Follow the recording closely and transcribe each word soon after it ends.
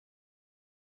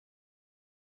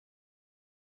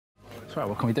Right,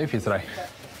 what can we do for you today?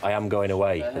 I am going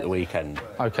away at the weekend.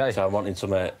 OK. So I'm wanting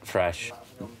something fresh.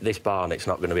 This barn, it's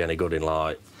not going to be any good in,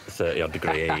 like, 30-odd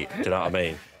degree heat. Do you know what I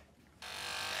mean?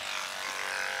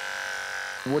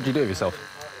 What do you do with yourself?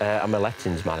 I'm a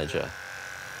lettings manager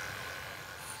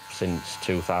since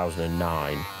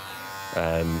 2009.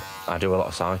 I do a lot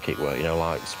of psychic work, you know,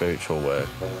 like spiritual work.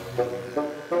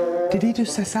 Did he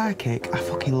just say psychic? I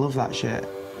fucking love that shit.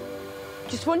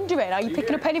 Just wondering, are you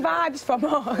picking up any vibes from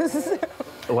us?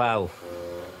 Well,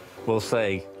 we'll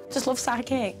see. Just love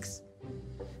psychics.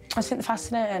 I just think they're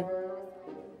fascinating.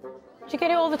 Do you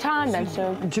get it all the time then,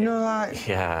 so? Do you know, like...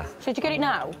 Yeah. So do you get it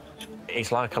now?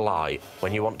 It's like a light.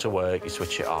 When you want to work, you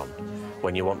switch it on.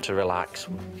 When you want to relax,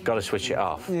 you've got to switch it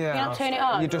off. Yeah. You don't turn it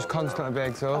on? You just constantly be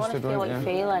exhausted, I want to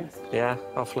feel what you're feeling. Yeah,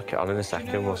 I'll flick it on in a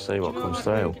second. We'll see what comes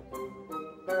through.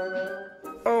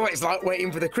 Oh, it's like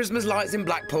waiting for the Christmas lights in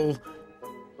Blackpool.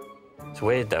 It's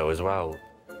weird, though, as well.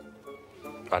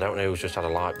 I don't know who's just had a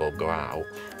light bulb go out,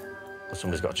 but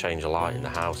somebody's got to change a light in the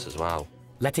house as well.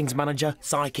 Lettings manager,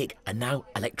 psychic, and now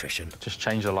electrician. Just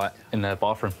change the light in the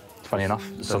bathroom. Funny enough.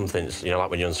 Something's, you know,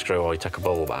 like when you unscrew or you take a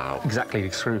bulb out. Exactly, it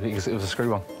was a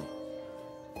screw one.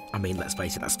 I mean, let's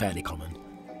face it, that's fairly common.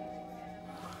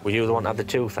 Were you the one that had the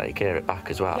toothache here at back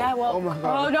as well? Yeah, well... Oh, my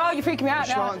God. Oh, no, you're freaking me out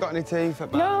You now. haven't got any teeth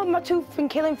at back? No, my tooth's been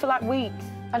killing for, like, weeks.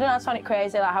 I don't know, that sounded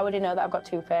crazy. Like, how would you know that I've got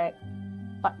toothache?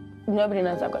 Like, nobody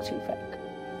knows I've got toothache.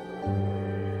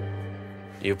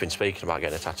 You've been speaking about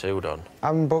getting a tattoo done.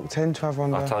 I'm booked in to have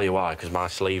one done. I'll tell you why, because my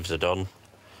sleeves are done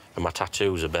and my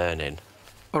tattoos are burning.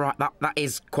 All right, that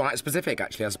is quite specific,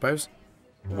 actually, I suppose.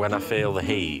 When I feel the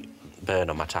heat burn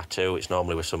on my tattoo, it's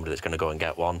normally with somebody that's going to go and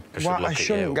get one. I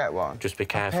shouldn't get one? Just be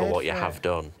careful what you have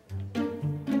done.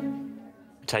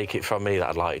 Take it from me that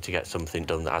I'd like you to get something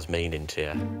done that has meaning to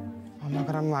you. Oh, my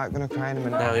God, I'm, like, going to cry in a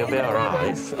minute. No, you'll be all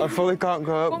right. I fully can't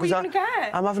go up. What were you going to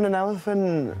get? I'm having an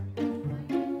elephant.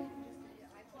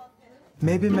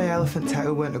 Maybe my elephant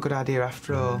tattoo weren't a good idea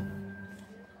after all.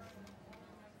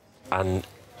 And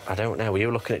I don't know, were you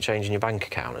looking at changing your bank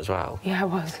account as well? Yeah, I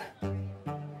was.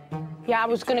 Yeah, I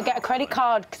was going to get a credit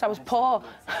card because I was poor.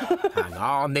 Hang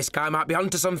on, this guy might be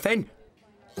onto something.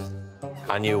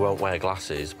 And you won't wear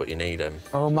glasses, but you need them.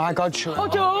 Oh, my God, shut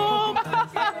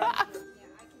up.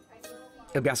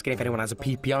 He'll be asking if anyone has a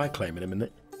PPI claim in a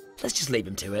minute. Let's just leave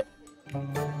him to it.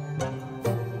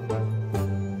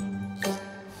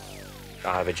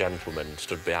 I have a gentleman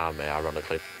stood behind me,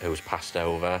 ironically, who's passed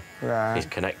over. Right. He's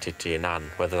connected to your nan,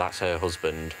 whether that's her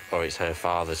husband or it's her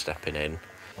father stepping in.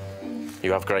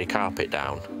 You have grey carpet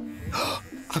down.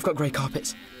 I've got grey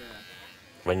carpets.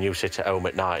 When you sit at home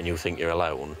at night and you think you're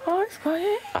alone, Oh, it's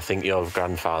quiet. I think your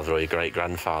grandfather or your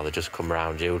great-grandfather just come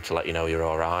round you to let you know you're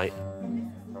all right.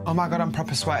 Oh, my God, I'm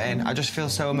proper sweating. I just feel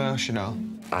so emotional.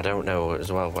 I don't know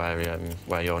as well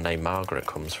where your name Margaret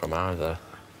comes from either.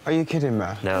 Are you kidding me?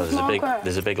 No,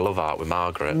 there's a big love art with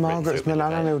Margaret. Margaret's my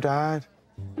nana who died.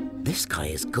 This guy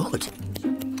is good.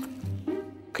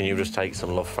 Can you just take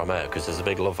some love from her? Because there's a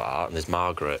big love art and there's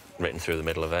Margaret written through the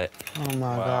middle of it. Oh,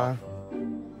 my God.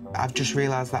 I've just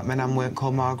realised that my nan weren't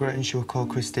called Margaret and she was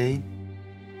called Christine.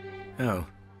 Oh.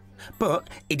 But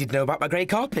he did know about my grey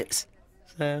carpets.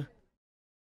 So...